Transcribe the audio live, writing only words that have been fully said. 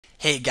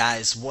Hey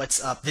guys, what's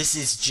up? This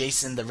is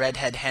Jason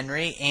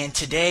TheRedHeadHenry, and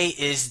today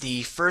is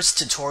the first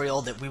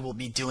tutorial that we will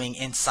be doing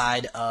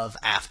inside of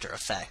After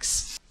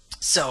Effects.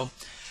 So,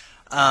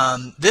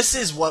 this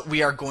is what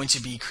we are going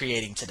to be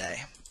creating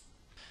today.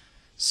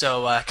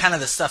 So, kind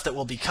of the stuff that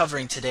we'll be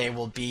covering today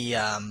will be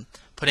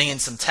putting in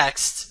some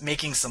text,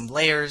 making some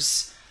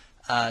layers,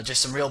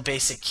 just some real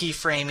basic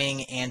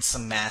keyframing, and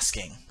some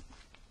masking.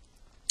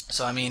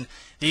 So, I mean,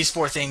 these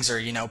four things are,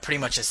 pretty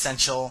much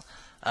essential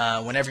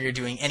whenever you're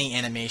doing any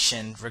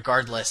animation,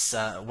 regardless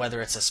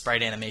whether it's a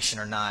sprite animation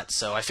or not.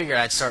 So I figured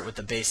I'd start with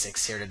the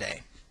basics here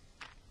today.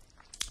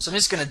 So I'm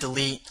just going to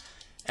delete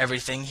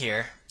everything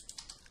here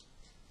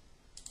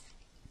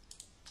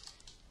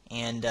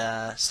and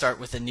start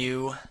with a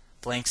new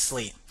blank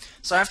slate.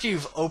 So after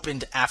you've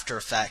opened After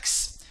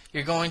Effects,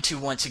 you're going to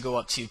want to go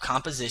up to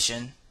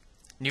Composition,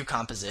 New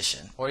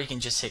Composition, or you can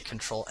just hit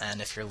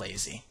Control-N if you're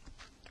lazy.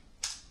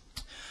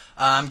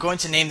 I'm going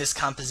to name this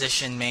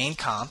composition Main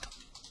Comp.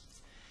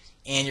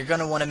 And you're going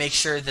to want to make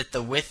sure that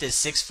the width is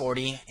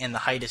 640 and the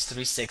height is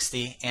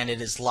 360 and it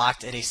is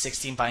locked at a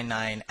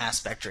 16:9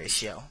 aspect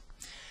ratio.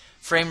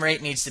 Frame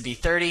rate needs to be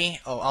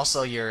 30. Oh,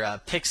 also your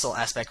pixel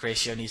aspect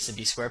ratio needs to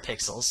be square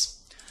pixels.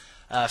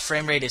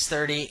 Frame rate is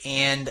 30,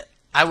 and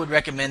I would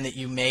recommend that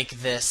you make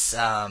this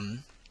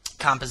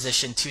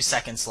composition 2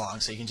 seconds long,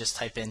 so you can just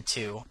type in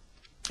 2.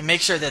 And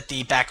make sure that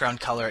the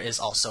background color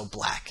is also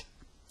black.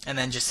 And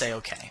then just say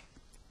OK.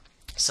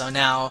 So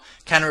now,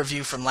 kind of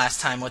review from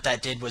last time, what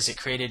that did was it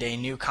created a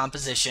new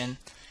composition,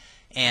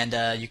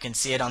 and you can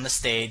see it on the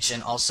stage,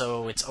 and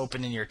also it's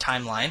open in your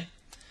timeline,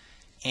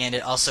 and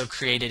it also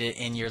created it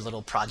in your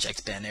little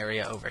project bin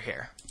area over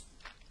here.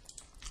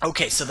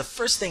 Okay, so the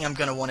first thing I'm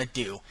going to want to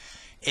do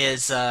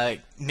is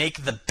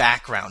make the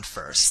background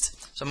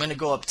first. So I'm going to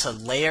go up to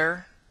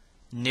Layer,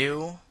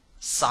 New,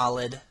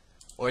 Solid,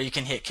 or you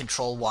can hit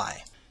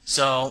Control-Y.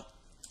 So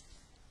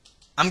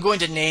I'm going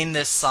to name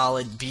this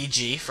solid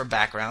BG for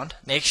background.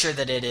 Make sure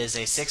that it is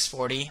a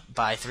 640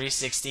 by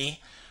 360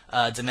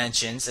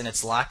 dimensions, and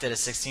it's locked at a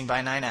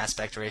 16:9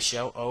 aspect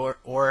ratio.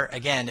 Or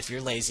again, if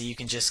you're lazy, you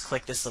can just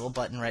click this little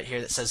button right here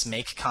that says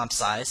Make Comp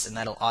Size, and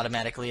that'll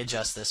automatically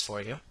adjust this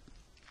for you.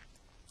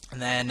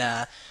 And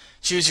then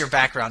choose your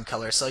background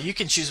color. So you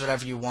can choose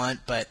whatever you want,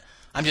 but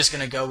I'm just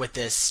going to go with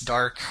this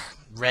dark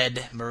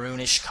red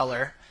maroonish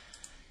color,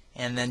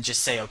 and then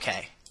just say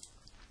OK.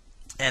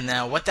 And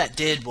now what that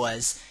did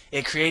was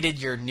it created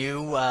your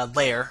new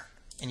layer,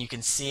 and you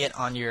can see it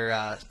on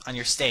your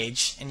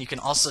stage, and you can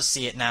also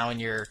see it now in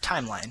your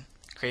timeline.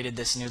 It created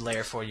this new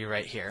layer for you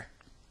right here.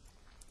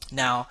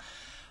 Now,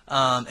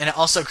 and it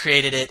also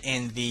created it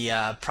in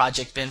the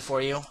project bin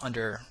for you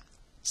under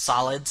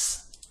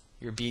Solids,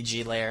 your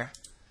BG layer.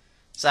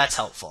 So that's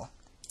helpful.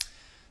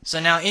 So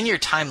now in your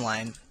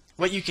timeline,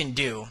 what you can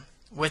do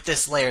with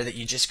this layer that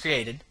you just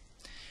created,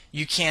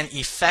 you can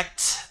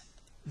effect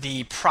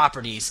the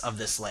properties of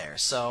this layer.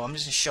 So I'm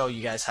just going to show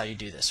you guys how you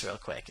do this real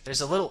quick.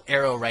 There's a little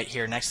arrow right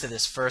here next to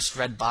this first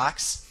red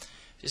box.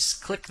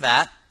 Just click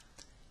that,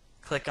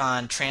 click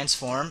on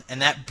Transform,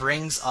 and that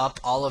brings up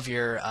all of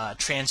your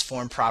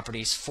transform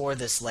properties for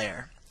this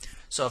layer.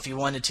 So if you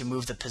wanted to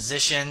move the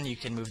position, you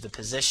can move the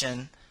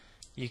position.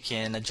 You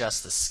can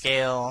adjust the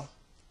scale.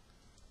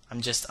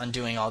 I'm just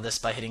undoing all this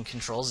by hitting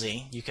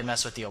Control-Z. You can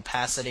mess with the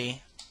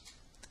opacity,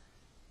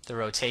 the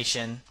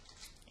rotation,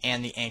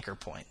 and the anchor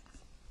point.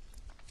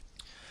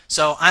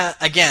 So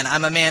again,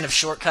 I'm a man of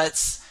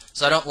shortcuts,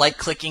 so I don't like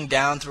clicking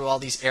down through all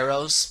these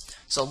arrows.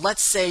 So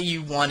let's say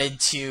you wanted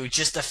to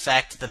just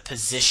affect the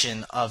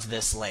position of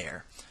this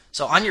layer.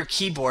 So on your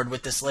keyboard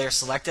with this layer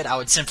selected, I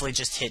would simply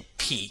just hit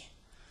P.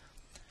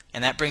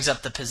 And that brings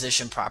up the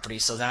position property,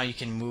 so now you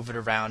can move it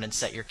around and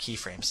set your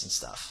keyframes and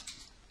stuff.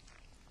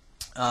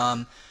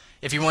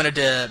 If you wanted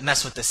to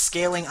mess with the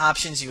scaling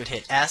options, you would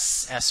hit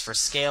S for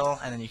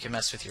scale, and then you can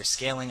mess with your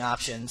scaling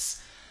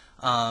options.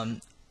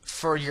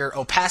 For your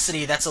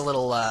opacity, that's a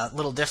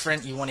little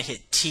different. You want to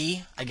hit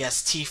T, I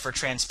guess T for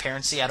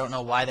transparency. I don't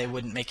know why they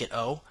wouldn't make it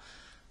O.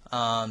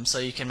 So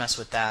you can mess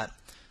with that.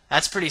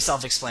 That's pretty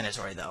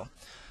self-explanatory though.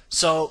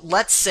 So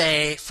let's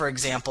say, for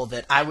example,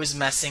 that I was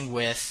messing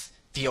with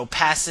the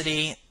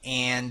opacity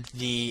and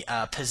the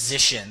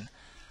position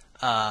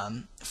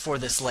for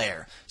this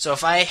layer. So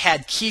if I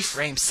had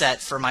keyframe set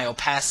for my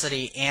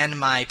opacity and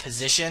my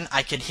position,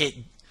 I could hit,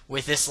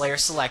 with this layer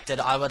selected,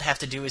 all I would have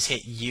to do is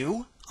hit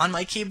U on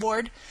my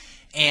keyboard,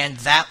 and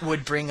that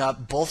would bring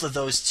up both of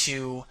those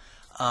two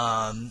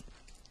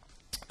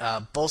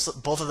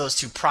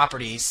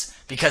properties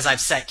because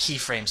I've set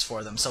keyframes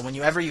for them. So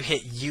whenever you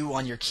hit U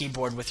on your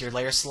keyboard with your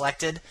layer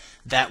selected,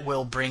 that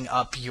will bring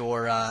up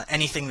your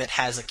anything that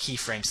has a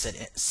keyframe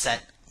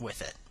set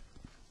with it.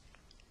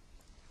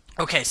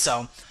 Okay,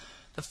 so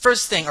the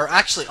first thing, or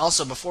actually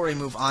also before we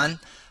move on,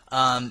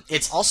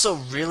 it's also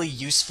really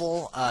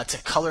useful to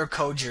color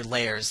code your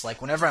layers.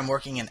 Like whenever I'm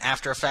working in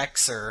After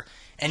Effects or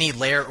any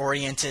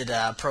layer-oriented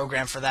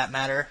program for that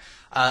matter,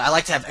 I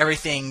like to have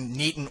everything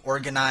neat and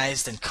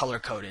organized and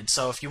color-coded.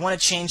 So if you want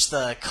to change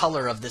the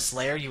color of this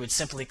layer, you would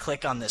simply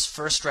click on this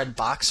first red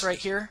box right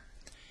here,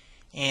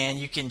 and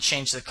you can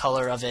change the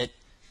color of it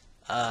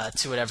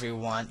to whatever you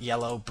want,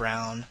 yellow,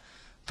 brown.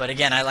 But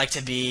again, I like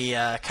to be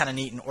kind of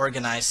neat and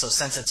organized, so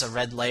since it's a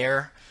red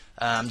layer,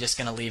 I'm just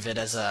going to leave it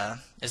as a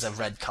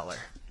red color.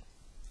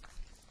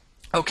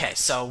 Okay,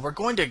 so we're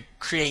going to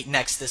create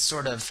next this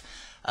sort of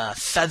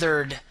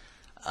feathered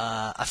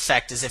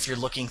effect as if you're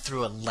looking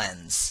through a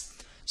lens.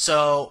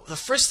 So the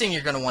first thing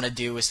you're going to want to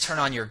do is turn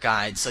on your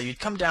guide. So you'd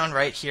come down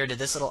right here to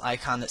this little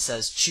icon that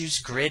says choose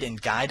grid and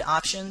guide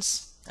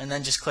options, and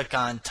then just click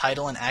on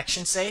title and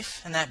action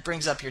safe, and that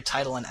brings up your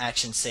title and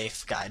action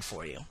safe guide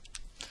for you.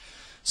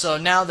 So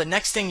now the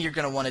next thing you're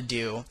going to want to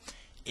do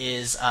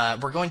is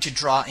we're going to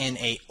draw in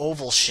a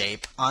oval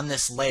shape on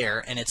this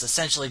layer, and it's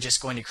essentially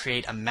just going to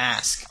create a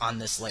mask on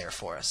this layer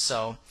for us.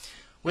 So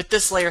with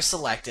this layer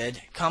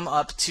selected, come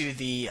up to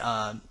the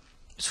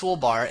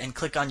toolbar and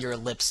click on your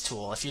ellipse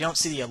tool. If you don't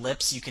see the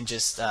ellipse, you can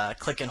just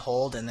click and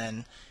hold, and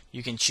then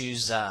you can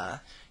choose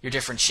your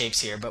different shapes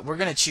here. But we're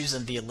going to choose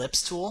the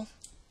ellipse tool,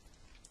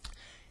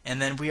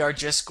 and then we are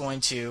just going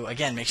to,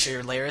 again, make sure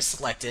your layer is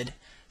selected,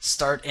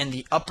 start in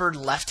the upper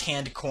left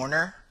hand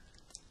corner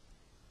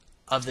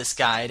of this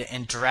guide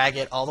and drag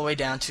it all the way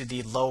down to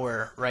the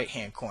lower right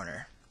hand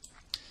corner.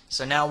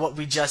 So now what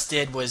we just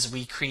did was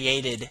we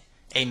created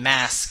a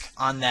mask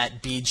on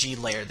that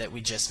BG layer that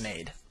we just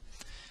made.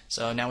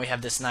 So now we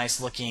have this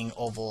nice looking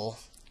oval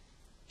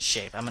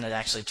shape. I'm going to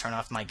actually turn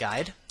off my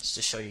guide just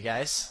to show you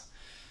guys.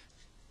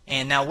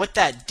 And now what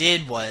that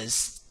did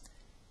was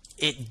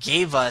it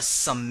gave us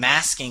some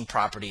masking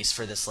properties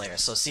for this layer.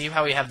 So see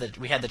how we had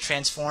the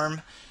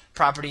transform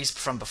properties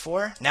from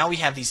before? Now we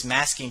have these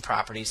masking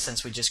properties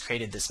since we just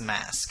created this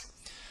mask.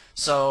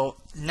 So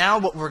now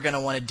what we're going to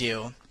want to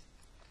do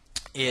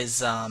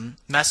is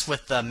mess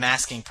with the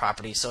masking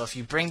property. So if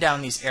you bring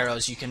down these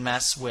arrows, you can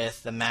mess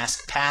with the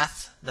mask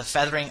path, the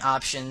feathering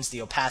options,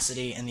 the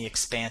opacity, and the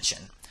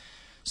expansion.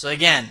 So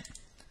again,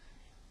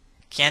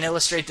 can't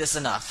illustrate this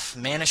enough.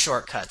 Man of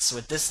shortcuts.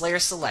 With this layer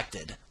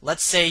selected,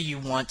 let's say you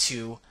want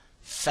to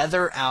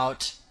feather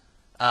out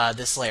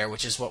this layer,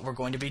 which is what we're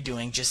going to be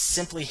doing. Just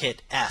simply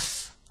hit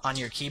F on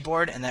your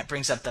keyboard, and that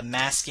brings up the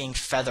masking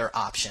feather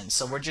option.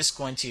 So we're just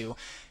going to,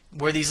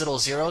 where these little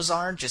zeros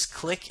are, just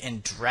click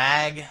and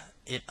drag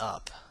it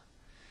up.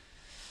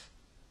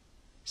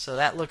 So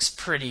that looks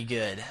pretty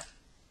good.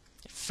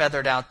 It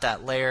feathered out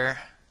that layer,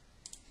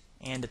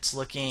 and it's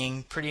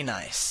looking pretty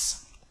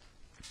nice.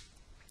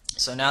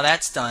 So now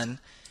that's done,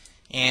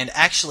 and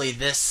actually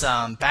this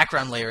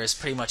background layer is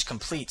pretty much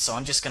complete. So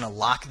I'm just going to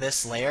lock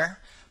this layer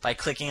by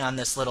clicking on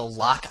this little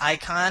lock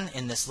icon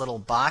in this little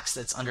box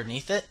that's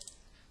underneath it.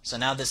 So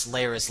now this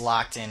layer is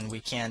locked, and we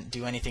can't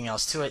do anything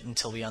else to it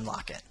until we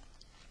unlock it.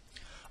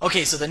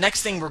 Okay, so the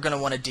next thing we're going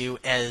to want to do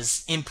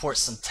is import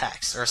some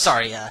text, or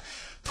sorry,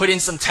 put in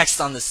some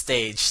text on the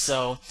stage.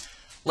 So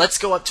let's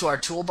go up to our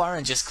toolbar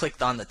and just click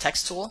on the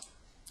text tool,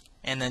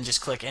 and then just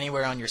click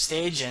anywhere on your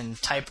stage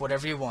and type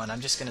whatever you want.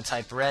 I'm just going to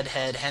type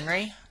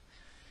TheRedHeadHenry,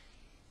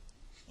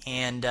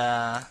 and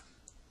yeah,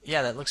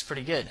 that looks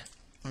pretty good.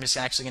 I'm just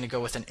actually going to go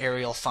with an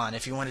Arial font.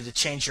 If you wanted to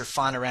change your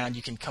font around,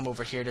 you can come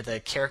over here to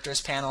the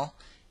characters panel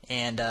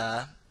and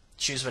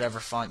choose whatever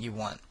font you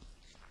want,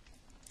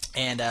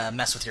 and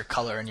mess with your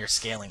color and your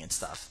scaling and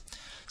stuff.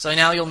 So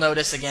now you'll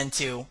notice again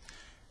too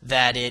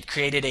that it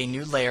created a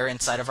new layer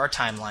inside of our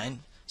timeline.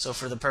 So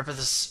for the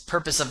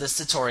purpose of this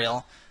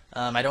tutorial,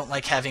 I don't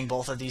like having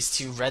both of these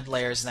two red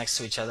layers next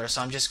to each other,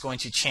 so I'm just going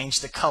to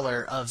change the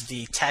color of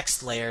the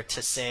text layer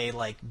to say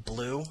like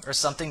blue or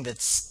something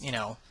that's, you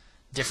know,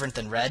 different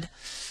than red.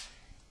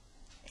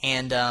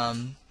 And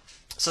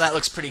so that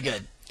looks pretty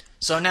good.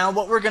 So now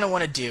what we're going to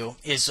want to do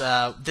is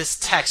this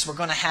text, we're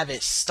going to have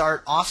it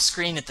start off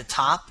screen at the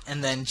top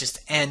and then just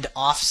end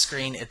off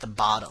screen at the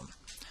bottom.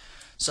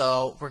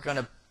 So we're going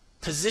to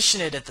position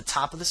it at the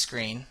top of the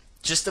screen,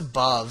 just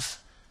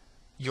above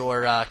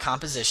your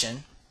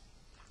composition,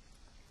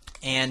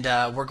 and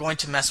we're going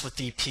to mess with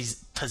the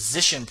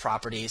position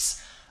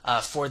properties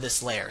for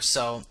this layer.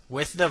 So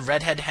with the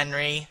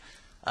TheRedHeadHenry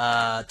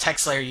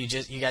text layer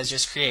you guys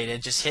just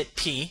created, just hit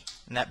P,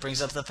 and that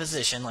brings up the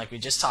position like we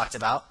just talked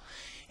about.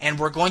 And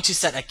we're going to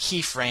set a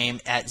keyframe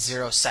at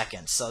 0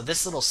 seconds. So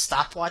this little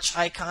stopwatch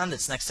icon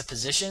that's next to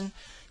position,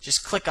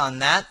 just click on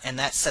that, and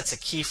that sets a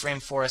keyframe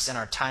for us in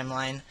our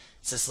timeline.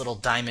 It's this little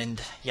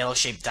diamond,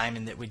 yellow-shaped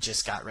diamond that we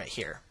just got right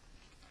here.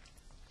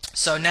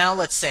 So now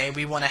let's say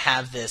we want to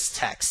have this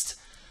text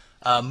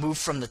move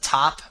from the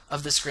top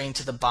of the screen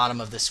to the bottom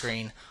of the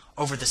screen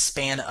over the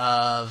span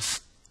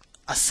of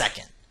a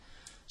second.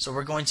 So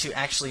we're going to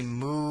actually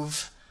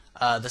move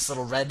this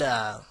little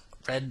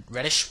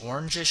reddish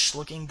orangish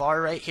looking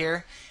bar right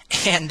here,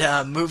 and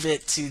move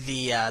it to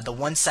the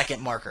 1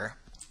 second marker.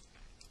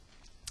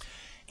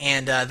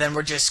 And then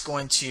we're just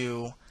going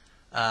to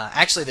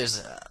actually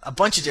there's a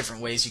bunch of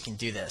different ways you can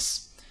do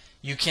this.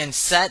 You can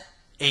set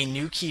a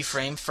new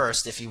keyframe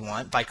first if you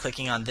want by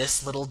clicking on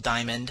this little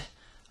diamond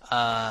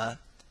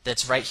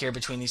that's right here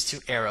between these two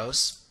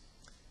arrows.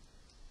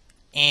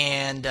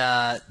 and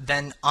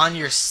then on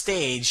your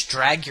stage,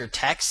 drag your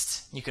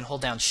text. You can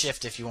hold down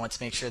Shift if you want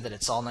to make sure that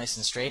it's all nice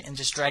and straight, and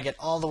just drag it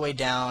all the way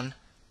down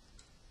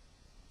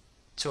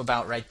to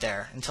about right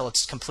there until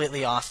it's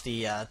completely off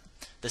the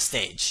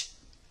stage.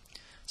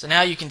 So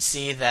now you can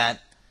see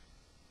that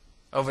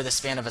over the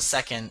span of a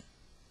second,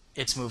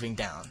 it's moving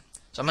down.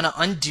 So I'm going to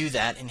undo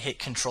that and hit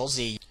Control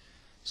Z.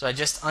 So I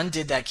just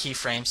undid that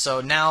keyframe. So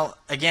now,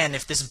 again,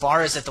 if this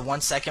bar is at the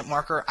 1 second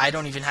marker, I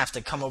don't even have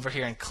to come over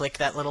here and click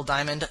that little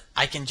diamond.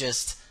 I can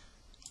just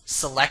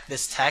select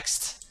this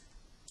text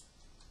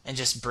and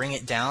just bring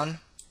it down.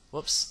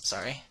 Whoops,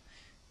 sorry.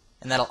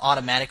 And that'll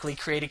automatically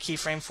create a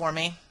keyframe for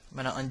me.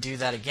 I'm going to undo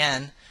that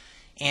again.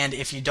 And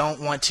if you don't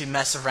want to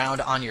mess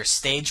around on your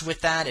stage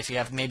with that, if you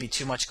have maybe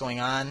too much going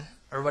on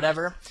or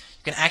whatever,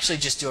 you can actually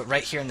just do it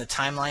right here in the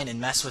timeline and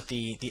mess with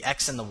the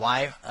X and the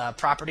Y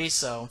properties.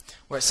 So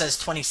where it says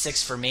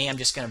 26 for me, I'm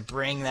just going to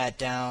bring that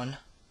down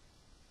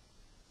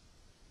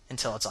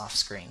until it's off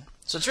screen.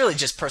 So it's really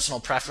just personal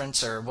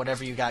preference or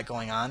whatever you got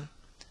going on.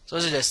 So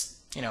those are just,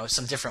 you know,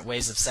 some different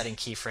ways of setting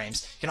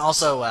keyframes. You can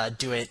also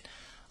do it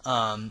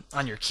on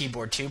your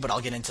keyboard too, but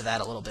I'll get into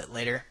that a little bit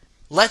later.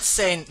 Let's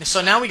say,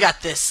 so now we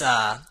got this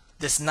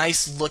this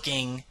nice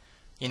looking,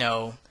 you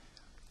know,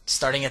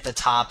 starting at the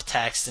top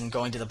text and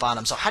going to the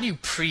bottom. So how do you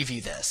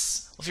preview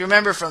this? Well, if you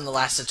remember from the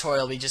last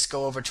tutorial, we just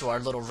go over to our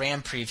little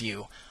RAM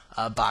preview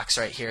box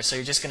right here. So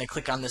you're just going to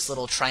click on this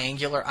little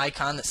triangular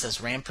icon that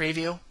says RAM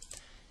preview,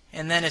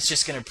 and then it's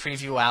just going to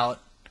preview out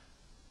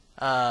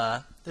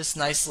this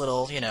nice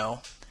little, you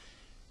know,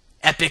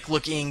 epic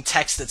looking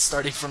text that's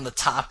starting from the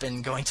top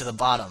and going to the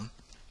bottom.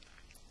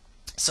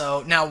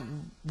 So now,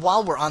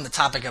 while we're on the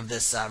topic of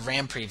this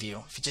RAM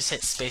preview, if you just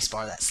hit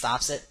spacebar, that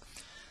stops it.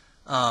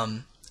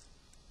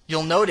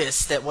 You'll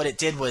notice that what it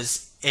did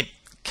was it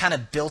kind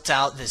of built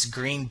out this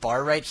green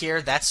bar right here.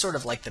 That's sort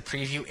of like the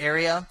preview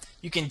area.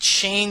 You can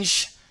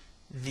change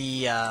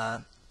the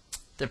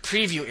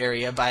preview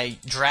area by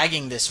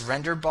dragging this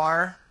render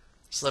bar,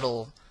 this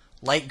little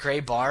light gray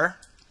bar.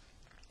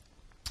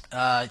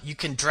 You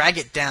can drag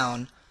it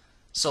down.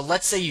 So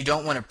let's say you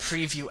don't want to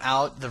preview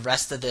out the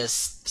rest of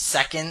this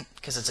second,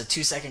 because it's a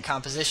 2 second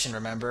composition,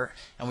 remember,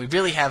 and we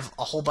really have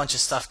a whole bunch of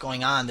stuff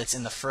going on that's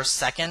in the first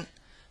second.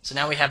 So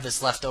now we have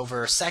this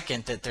leftover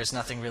second that there's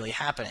nothing really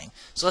happening.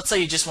 So let's say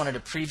you just wanted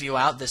to preview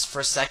out this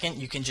first second.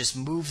 You can just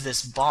move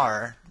this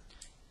bar,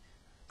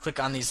 click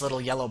on these little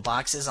yellow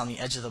boxes on the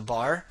edge of the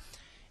bar,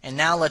 and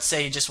now let's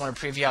say you just want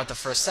to preview out the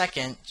first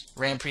second,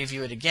 RAM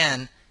preview it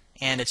again,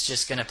 and it's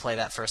just going to play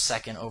that first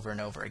second over and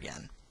over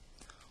again.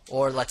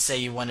 Or let's say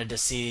you wanted to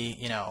see,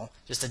 you know,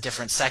 just a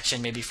different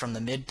section, maybe from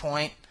the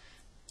midpoint.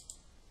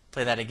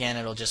 Play that again,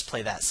 it'll just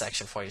play that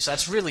section for you. So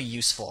that's really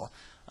useful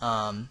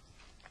to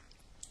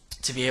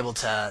be able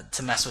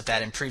to mess with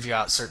that and preview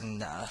out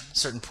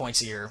certain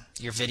points of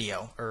your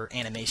video or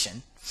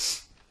animation.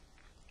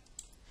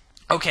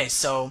 Okay,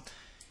 so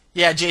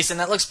yeah, Jason,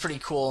 that looks pretty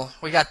cool.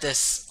 We got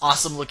this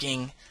awesome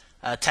looking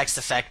text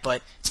effect,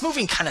 but it's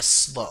moving kind of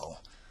slow.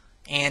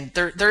 And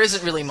there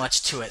isn't really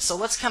much to it, so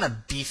let's kind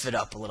of beef it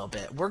up a little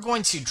bit. We're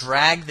going to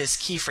drag this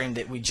keyframe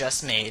that we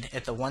just made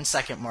at the 1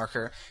 second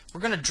marker.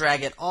 We're going to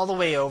drag it all the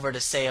way over to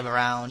say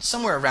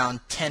somewhere around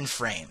 10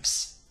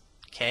 frames.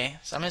 Okay,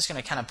 so I'm just going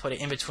to kind of put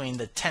it in between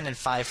the 10 and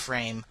 5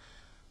 frame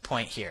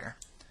point here.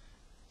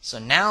 So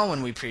now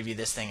when we preview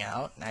this thing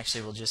out,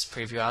 actually we'll just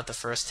preview out the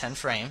first 10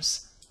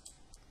 frames.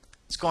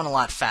 It's going a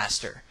lot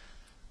faster,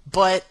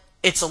 but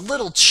it's a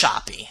little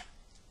choppy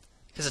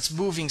because it's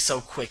moving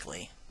so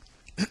quickly.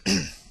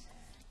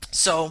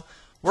 So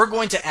we're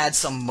going to add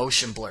some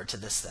motion blur to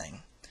this thing.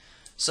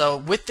 So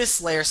with this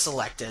layer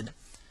selected,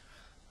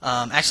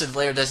 actually the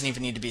layer doesn't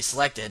even need to be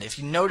selected. If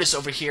you notice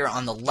over here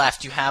on the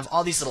left, you have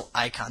all these little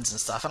icons and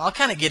stuff, and I'll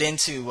kind of get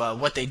into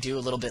what they do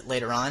a little bit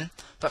later on.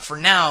 But for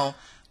now,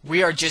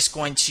 we are just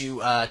going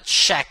to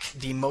check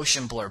the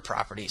motion blur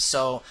properties.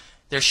 So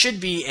there should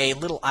be a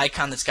little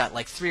icon that's got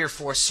like 3 or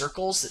 4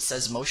 circles that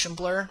says motion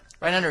blur.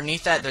 Right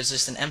underneath that, there's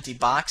just an empty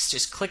box.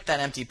 Just click that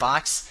empty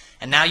box,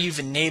 and now you've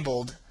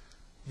enabled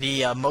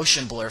the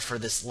motion blur for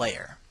this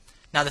layer.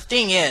 Now the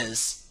thing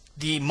is,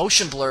 the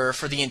motion blur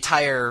for the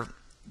entire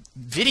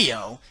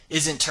video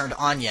isn't turned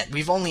on yet.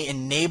 We've only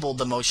enabled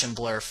the motion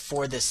blur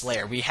for this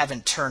layer. We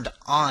haven't turned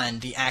on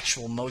the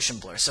actual motion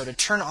blur. So to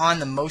turn on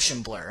the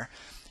motion blur,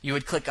 you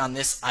would click on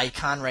this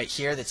icon right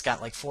here that's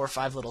got like 4 or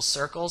 5 little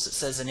circles. It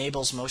says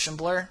enables motion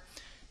blur.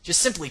 Just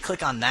simply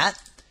click on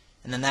that,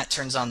 and then that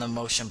turns on the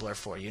motion blur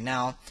for you.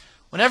 Now,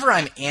 whenever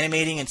I'm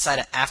animating inside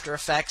of After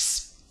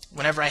Effects,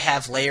 whenever I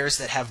have layers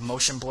that have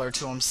motion blur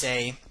to them,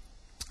 say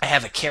I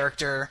have a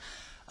character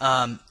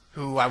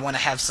who I want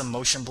to have some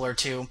motion blur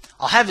to,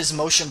 I'll have his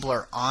motion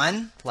blur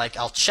on, like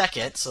I'll check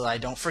it so that I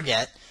don't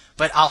forget,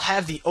 but I'll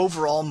have the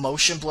overall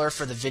motion blur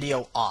for the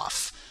video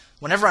off.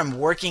 Whenever I'm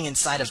working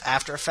inside of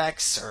After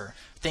Effects, or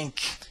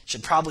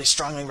should probably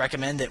strongly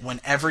recommend that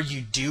whenever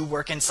you do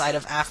work inside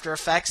of After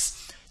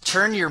Effects,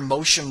 turn your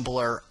motion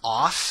blur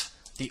off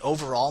the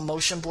overall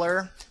motion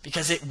blur,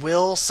 because it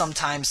will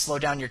sometimes slow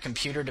down your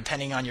computer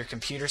depending on your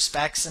computer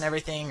specs and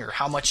everything, or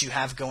how much you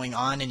have going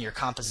on in your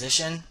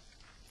composition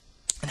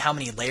and how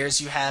many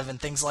layers you have and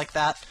things like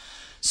that.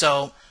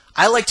 So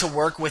I like to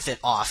work with it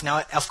off.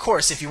 Now, of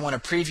course, if you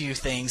want to preview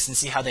things and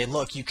see how they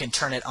look, you can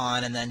turn it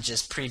on and then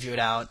just preview it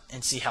out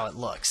and see how it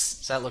looks.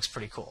 So that looks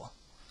pretty cool.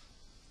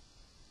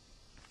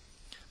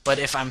 But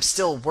if I'm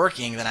still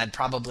working, then I'd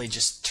probably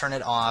just turn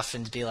it off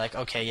and be like,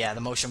 okay, yeah, the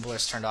motion blur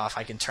is turned off.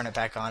 I can turn it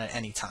back on at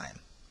any time.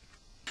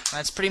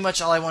 That's pretty much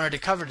all I wanted to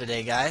cover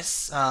today,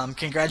 guys.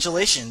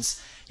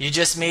 Congratulations. You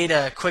just made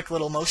a quick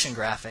little motion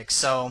graphic.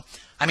 So,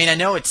 I mean, I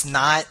know it's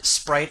not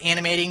sprite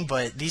animating,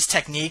 but these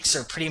techniques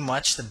are pretty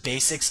much the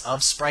basics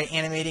of sprite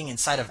animating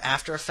inside of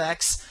After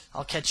Effects.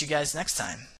 I'll catch you guys next time.